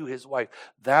good to his wife.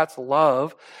 That's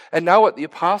love. And now what the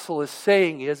apostle is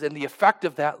saying is, and the effect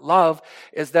of that love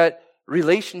is that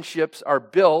relationships are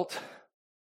built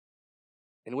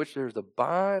in which there's a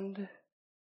bond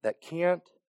that can't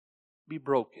be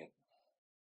broken.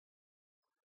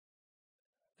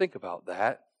 Think about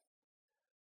that.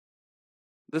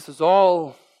 This is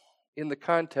all in the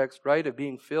context, right, of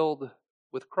being filled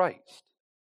with Christ.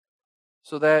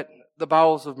 So that the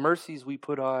bowels of mercies we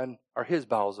put on are His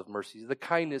bowels of mercies. The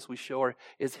kindness we show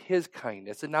is His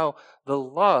kindness. And now the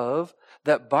love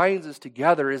that binds us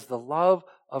together is the love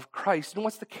of Christ. And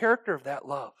what's the character of that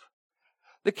love?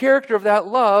 The character of that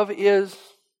love is,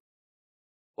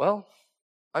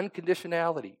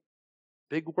 unconditionality.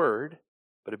 Big word.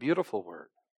 but a beautiful word.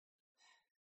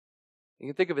 You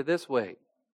can think of it this way.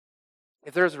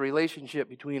 If there's a relationship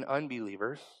between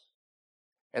unbelievers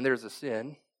and there's a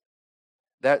sin,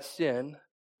 that sin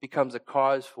becomes a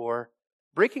cause for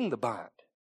breaking the bond,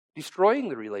 destroying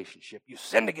the relationship. You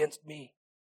sinned against me,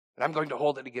 and I'm going to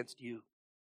hold it against you.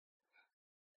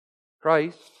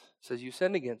 Christ says, you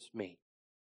sinned against me.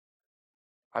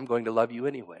 I'm going to love you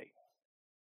anyway.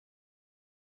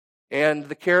 And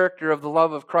the character of the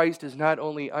love of Christ is not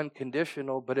only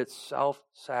unconditional, but it's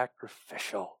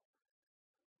self-sacrificial.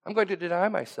 I'm going to deny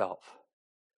myself.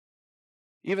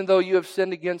 Even though you have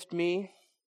sinned against me,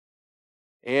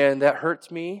 and that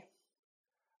hurts me,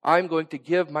 I'm going to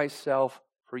give myself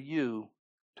for you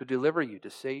to deliver you, to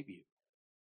save you.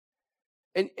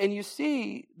 And you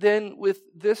see, then, with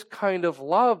this kind of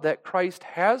love that Christ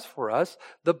has for us,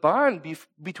 the bond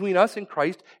between us and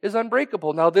Christ is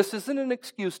unbreakable. Now, this isn't an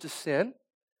excuse to sin,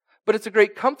 but it's a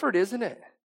great comfort, isn't it?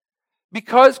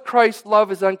 Because Christ's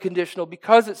love is unconditional,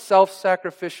 because it's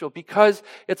self-sacrificial, because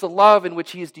it's a love in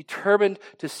which He is determined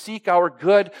to seek our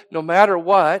good no matter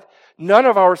what, none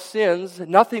of our sins,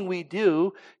 nothing we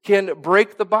do, can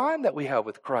break the bond that we have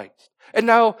with Christ. And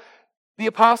now, the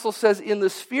apostle says in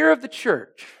the sphere of the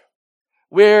church,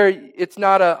 where it's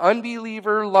not an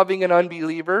unbeliever loving an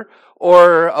unbeliever,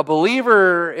 or a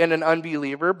believer and an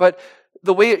unbeliever, but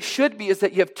the way it should be is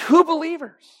that you have two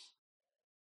believers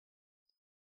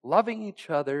loving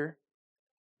each other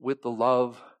with the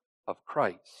love of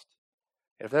Christ.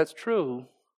 And if that's true,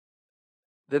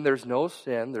 then there's no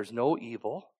sin, there's no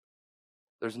evil,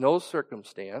 there's no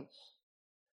circumstance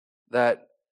that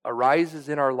arises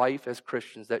in our life as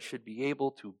Christians that should be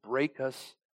able to break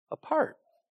us apart,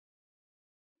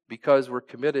 because we're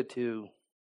committed to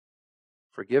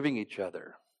forgiving each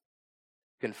other,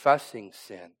 confessing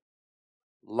sin,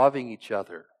 loving each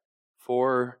other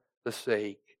for the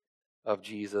sake of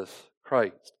Jesus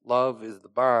Christ. Love is the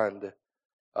bond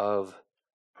of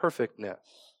perfectness.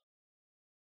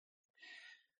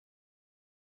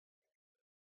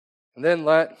 And then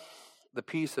let the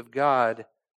peace of God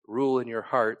rule in your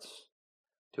hearts,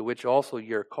 to which also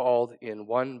you're called in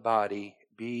one body.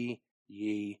 Be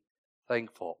ye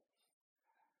thankful.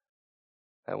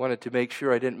 I wanted to make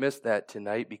sure I didn't miss that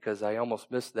tonight, because I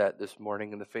almost missed that this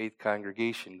morning in the faith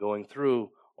congregation going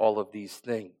through all of these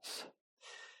things.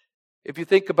 If you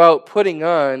think about putting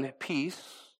on peace,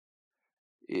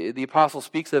 the apostle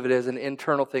speaks of it as an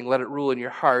internal thing. Let it rule in your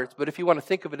hearts. But if you want to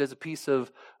think of it as a piece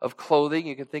of clothing,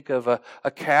 you can think of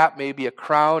a cap, maybe a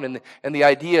crown. And the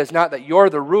idea is not that you're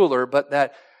the ruler, but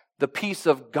that the peace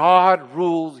of God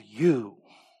rules you.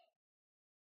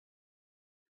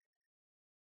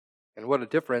 And what a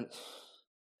difference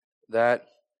that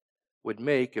would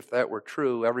make if that were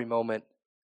true every moment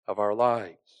of our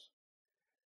lives.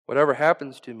 Whatever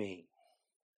happens to me,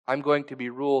 I'm going to be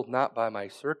ruled not by my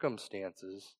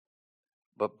circumstances,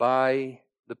 but by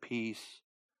the peace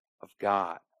of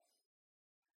God.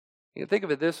 You can think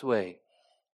of it this way.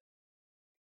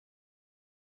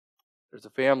 There's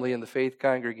a family in the faith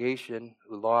congregation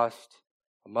who lost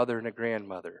a mother and a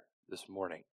grandmother this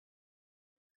morning.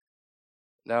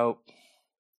 Now,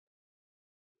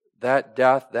 that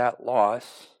death, that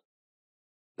loss,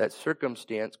 that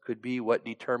circumstance could be what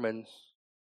determines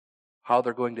how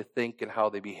they're going to think and how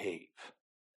they behave.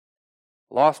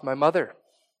 Lost my mother,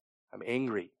 I'm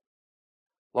angry.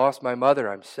 Lost my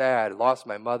mother, I'm sad. Lost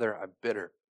my mother, I'm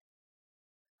bitter.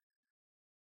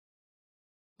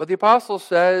 But the apostle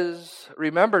says,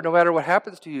 remember, no matter what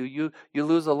happens to you, you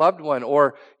lose a loved one,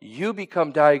 or you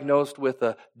become diagnosed with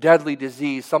a deadly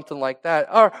disease, something like that,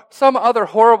 or some other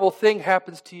horrible thing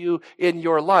happens to you in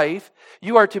your life,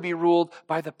 you are to be ruled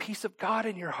by the peace of God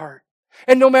in your heart.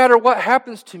 And no matter what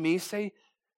happens to me, say,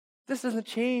 this doesn't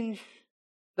change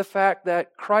the fact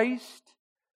that Christ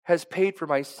has paid for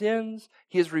my sins.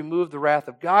 He has removed the wrath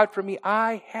of God from me.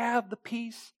 I have the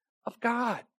peace of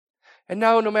God. And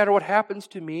now, no matter what happens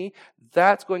to me,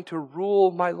 that's going to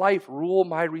rule my life, rule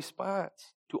my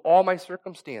response to all my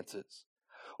circumstances.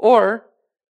 Or,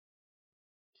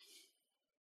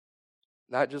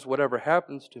 not just whatever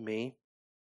happens to me,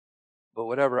 but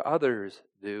whatever others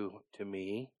do to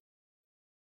me,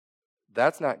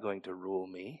 that's not going to rule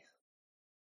me,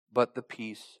 but the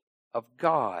peace of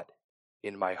God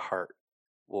in my heart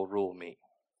will rule me.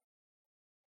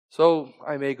 So,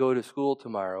 I may go to school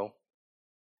tomorrow,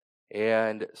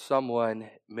 and someone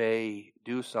may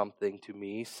do something to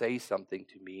me, say something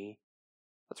to me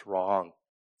that's wrong,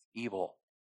 evil.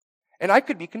 And I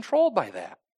could be controlled by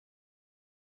that.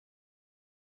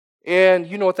 And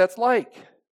you know what that's like.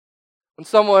 When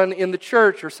someone in the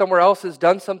church or somewhere else has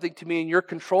done something to me and you're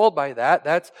controlled by that,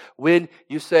 that's when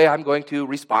you say, I'm going to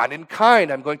respond in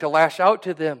kind. I'm going to lash out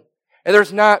to them. And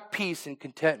there's not peace and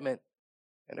contentment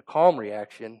and a calm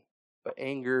reaction, but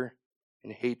anger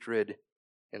and hatred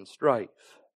and strife.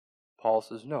 Paul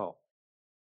says no.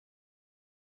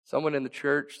 Someone in the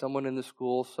church, someone in the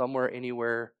school, somewhere,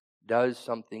 anywhere does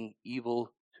something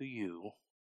evil to you.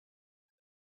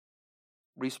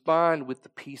 Respond with the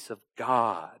peace of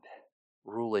God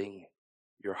ruling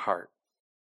your heart.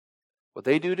 What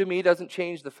they do to me doesn't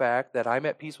change the fact that I'm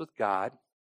at peace with God.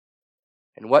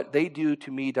 And what they do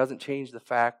to me doesn't change the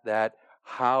fact that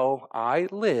how I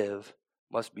live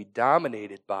must be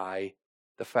dominated by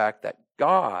the fact that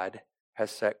God has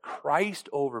set Christ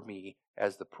over me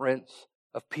as the Prince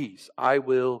of Peace. I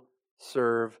will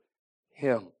serve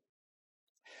Him.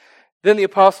 Then the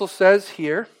apostle says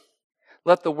here,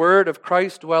 let the word of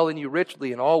Christ dwell in you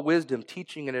richly in all wisdom,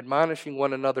 teaching and admonishing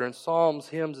one another in psalms,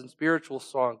 hymns, and spiritual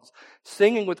songs,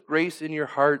 singing with grace in your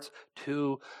hearts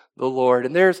to the Lord.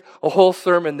 And there's a whole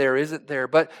sermon there, isn't there?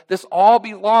 But this all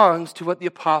belongs to what the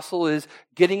apostle is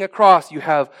getting across. You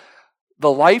have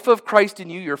the life of Christ in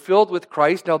you. You're filled with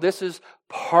Christ. Now this is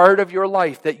part of your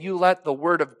life, that you let the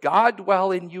word of God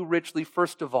dwell in you richly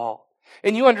first of all.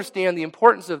 And you understand the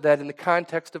importance of that in the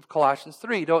context of Colossians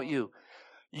 3, don't you?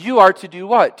 You are to do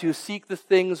what? To seek the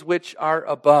things which are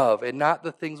above and not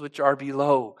the things which are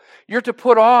below. You're to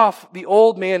put off the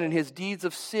old man and his deeds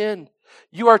of sin.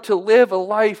 You are to live a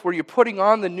life where you're putting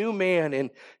on the new man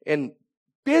and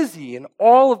busy in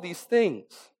all of these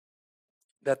things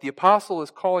that the apostle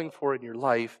is calling for in your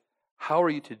life. How are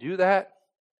you to do that?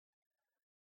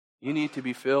 You need to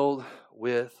be filled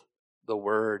with the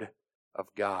Word of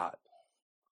God.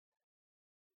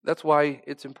 That's why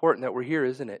it's important that we're here,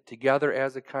 isn't it? Together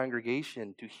as a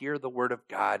congregation to hear the Word of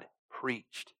God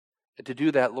preached. And to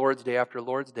do that Lord's Day after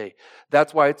Lord's Day.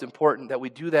 That's why it's important that we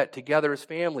do that together as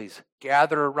families.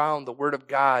 Gather around the Word of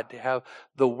God, to have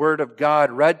the Word of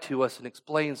God read to us and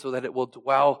explained so that it will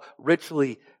dwell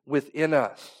richly within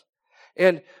us.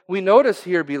 And we notice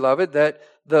here, beloved, that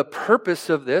the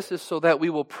purpose of this is so that we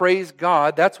will praise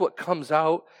God. That's what comes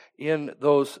out in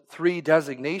those three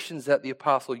designations that the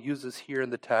apostle uses here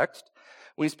in the text.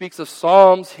 When he speaks of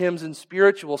psalms, hymns, and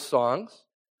spiritual songs,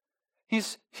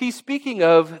 he's speaking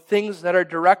of things that are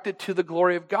directed to the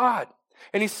glory of God.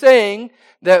 And he's saying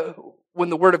that when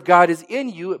the word of God is in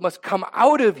you, it must come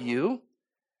out of you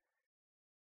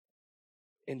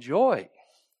in joy,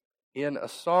 in a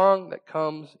song that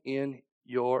comes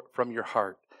from your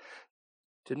heart.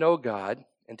 To know God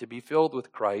and to be filled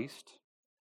with Christ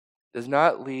does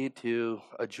not lead to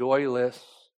a joyless,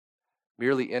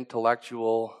 merely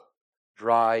intellectual,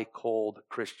 dry, cold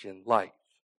Christian life.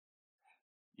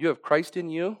 You have Christ in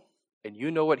you, and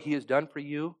you know what He has done for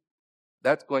you.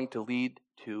 That's going to lead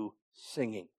to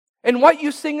singing. And what you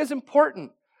sing is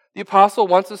important. The apostle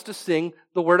wants us to sing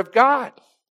the Word of God.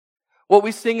 What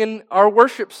we sing in our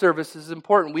worship service is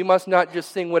important. We must not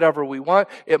just sing whatever we want.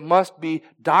 It must be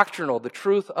doctrinal, the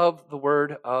truth of the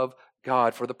Word of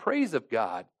God, for the praise of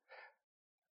God.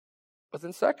 But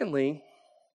then secondly,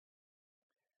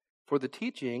 for the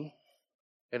teaching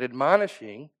and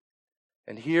admonishing,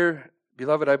 and here,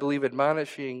 beloved, I believe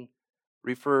admonishing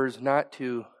refers not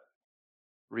to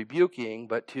rebuking,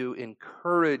 but to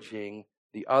encouraging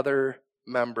the other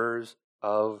members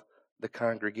of the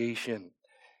congregation.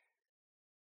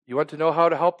 You want to know how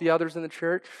to help the others in the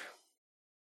church?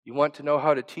 You want to know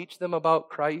how to teach them about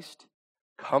Christ?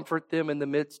 Comfort them in the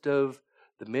midst of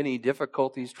the many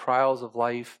difficulties, trials of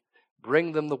life.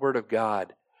 Bring them the Word of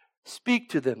God. Speak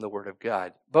to them the Word of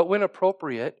God. But when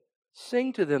appropriate,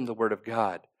 sing to them the Word of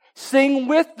God. Sing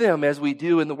with them, as we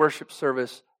do in the worship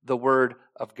service, the Word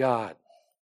of God.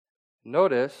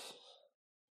 Notice,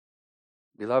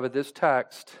 beloved, this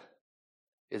text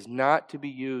is not to be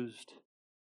used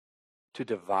to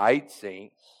divide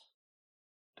saints,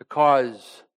 to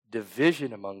cause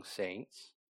division among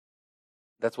saints.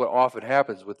 That's what often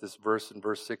happens with this verse in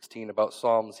verse 16 about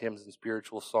psalms, hymns, and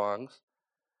spiritual songs.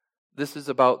 This is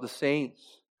about the saints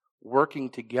working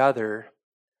together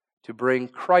to bring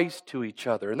Christ to each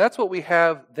other. And that's what we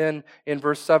have then in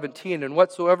verse 17. And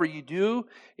whatsoever you do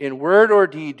in word or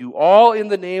deed, do all in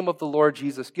the name of the Lord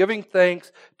Jesus, giving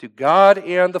thanks to God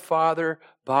and the Father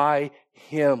by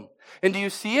Him. And do you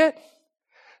see it?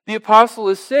 The apostle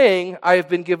is saying, I have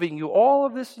been giving you all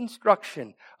of this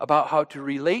instruction about how to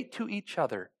relate to each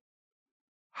other,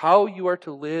 how you are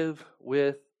to live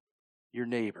with your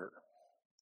neighbor.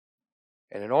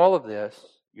 And in all of this,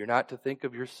 you're not to think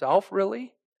of yourself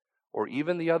really, or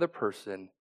even the other person,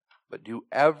 but do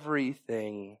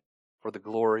everything for the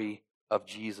glory of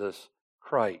Jesus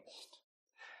Christ.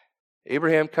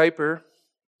 Abraham Kuyper,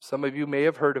 some of you may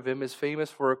have heard of him, is famous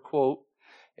for a quote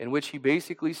in which he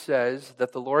basically says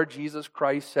that the Lord Jesus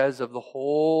Christ says of the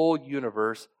whole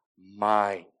universe,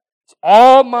 mine. It's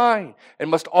all mine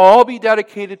and must all be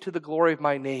dedicated to the glory of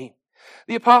my name.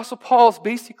 The Apostle Paul is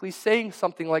basically saying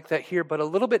something like that here, but a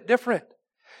little bit different.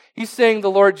 He's saying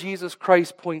the Lord Jesus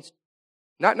Christ points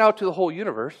not now to the whole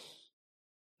universe,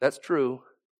 that's true,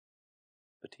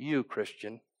 but to you,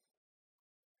 Christian.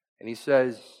 And he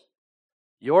says,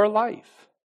 your life,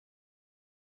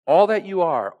 all that you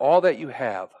are, all that you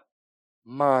have,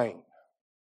 mine.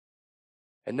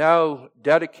 And now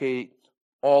dedicate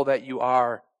all that you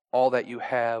are, all that you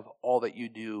have, all that you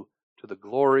do to the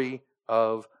glory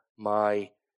of my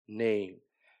name.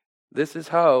 This is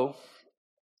how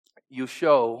you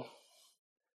show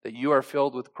that you are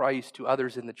filled with Christ to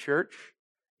others in the church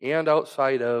and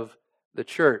outside of the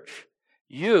church.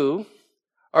 You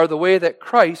are the way that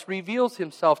Christ reveals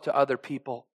himself to other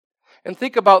people. And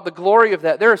think about the glory of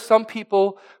that. There are some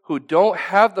people who don't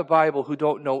have the Bible, who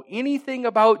don't know anything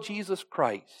about Jesus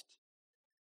Christ.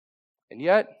 And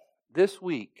yet, this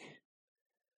week,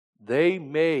 they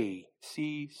may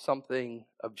see something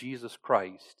of Jesus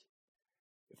Christ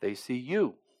if they see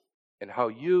you and how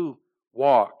you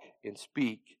walk and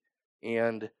speak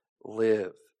and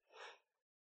live.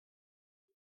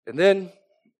 And then,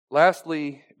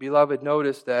 lastly, beloved,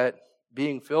 notice that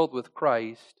being filled with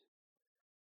Christ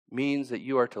means that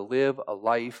you are to live a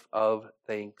life of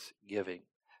thanksgiving.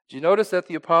 Did you notice that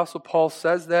the Apostle Paul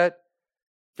says that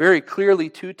very clearly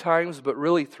 2 times, but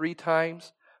really 3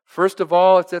 times? First of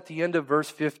all, it's at the end of verse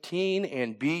 15,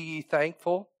 and be ye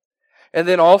thankful. And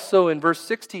then also in verse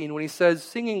 16, when he says,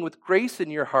 singing with grace in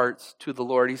your hearts to the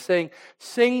Lord, he's saying,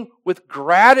 sing with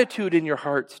gratitude in your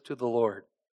hearts to the Lord.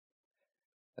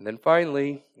 And then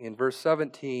finally, in verse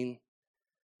 17,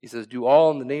 he says, do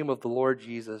all in the name of the Lord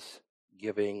Jesus,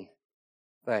 giving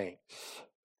thanks.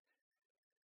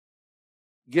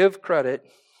 Give credit,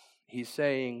 he's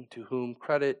saying, to whom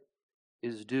credit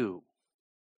is due.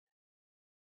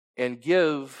 And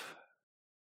give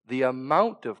the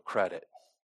amount of credit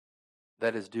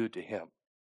that is due to him.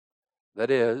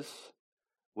 That is,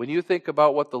 when you think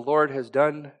about what the Lord has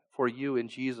done for you in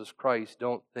Jesus Christ,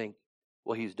 don't think,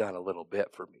 well, he's done a little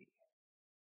bit for me.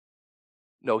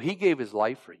 No, he gave his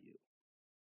life for you.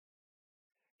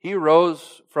 He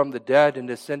rose from the dead and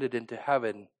descended into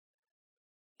heaven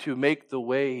to make the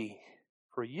way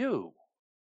for you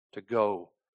to go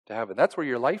to heaven. That's where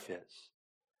your life is.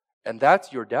 And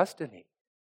that's your destiny,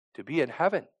 to be in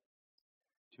heaven,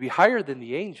 to be higher than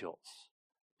the angels,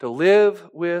 to live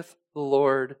with the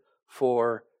Lord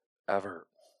forever.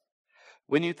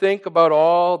 When you think about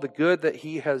all the good that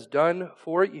he has done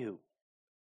for you,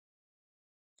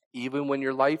 even when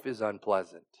your life is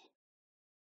unpleasant,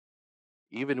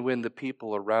 even when the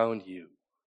people around you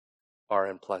are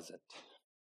unpleasant,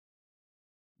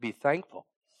 be thankful.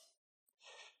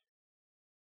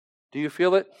 Do you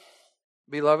feel it,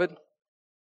 beloved?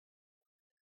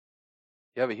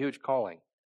 You have a huge calling.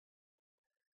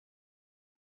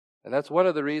 And that's one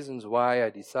of the reasons why I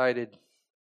decided,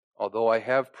 although I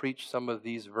have preached some of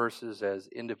these verses as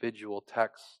individual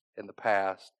texts in the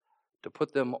past, to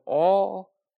put them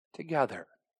all together.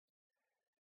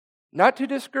 Not to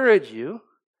discourage you,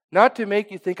 not to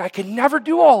make you think, I can never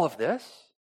do all of this,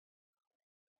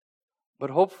 but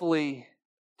hopefully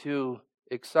to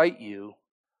excite you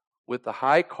with the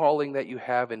high calling that you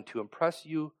have and to impress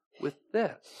you with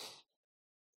this.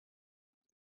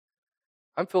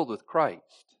 I'm filled with Christ.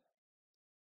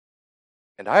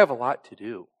 And I have a lot to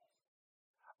do.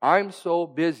 I'm so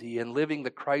busy in living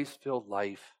the Christ-filled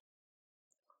life.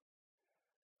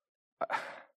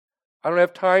 I don't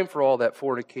have time for all that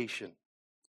fornication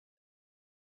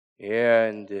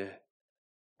and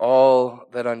all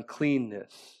that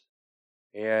uncleanness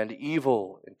and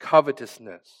evil and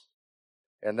covetousness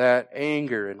and that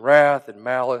anger and wrath and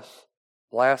malice,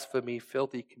 blasphemy,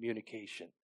 filthy communication.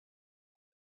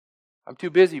 I'm too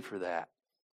busy for that.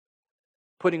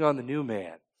 Putting on the new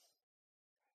man.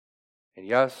 And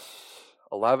yes,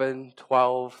 11,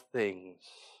 12 things.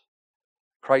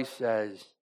 Christ says,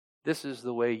 this is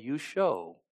the way you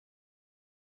show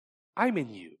I'm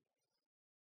in you.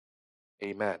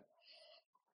 Amen.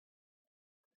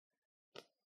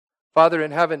 Father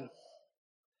in heaven,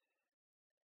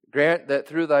 grant that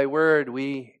through thy word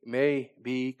we may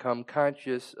become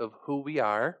conscious of who we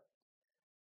are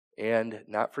and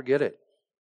not forget it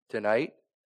tonight,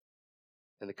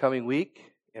 in the coming week,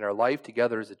 in our life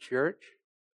together as a church,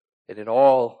 and in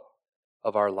all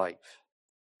of our life.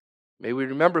 May we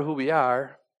remember who we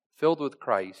are, filled with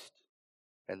Christ,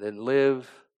 and then live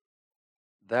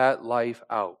that life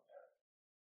out,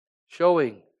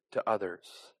 showing to others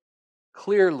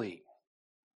clearly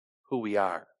who we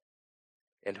are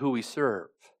and who we serve,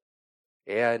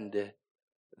 and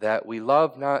that we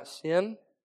love not sin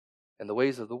and the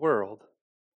ways of the world,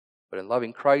 but in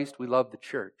loving Christ we love the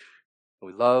church, and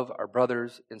we love our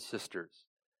brothers and sisters.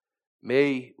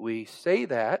 May we say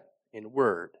that in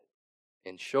word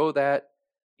and show that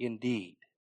in deed.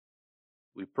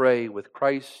 We pray with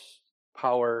Christ's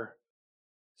power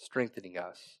strengthening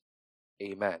us.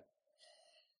 Amen.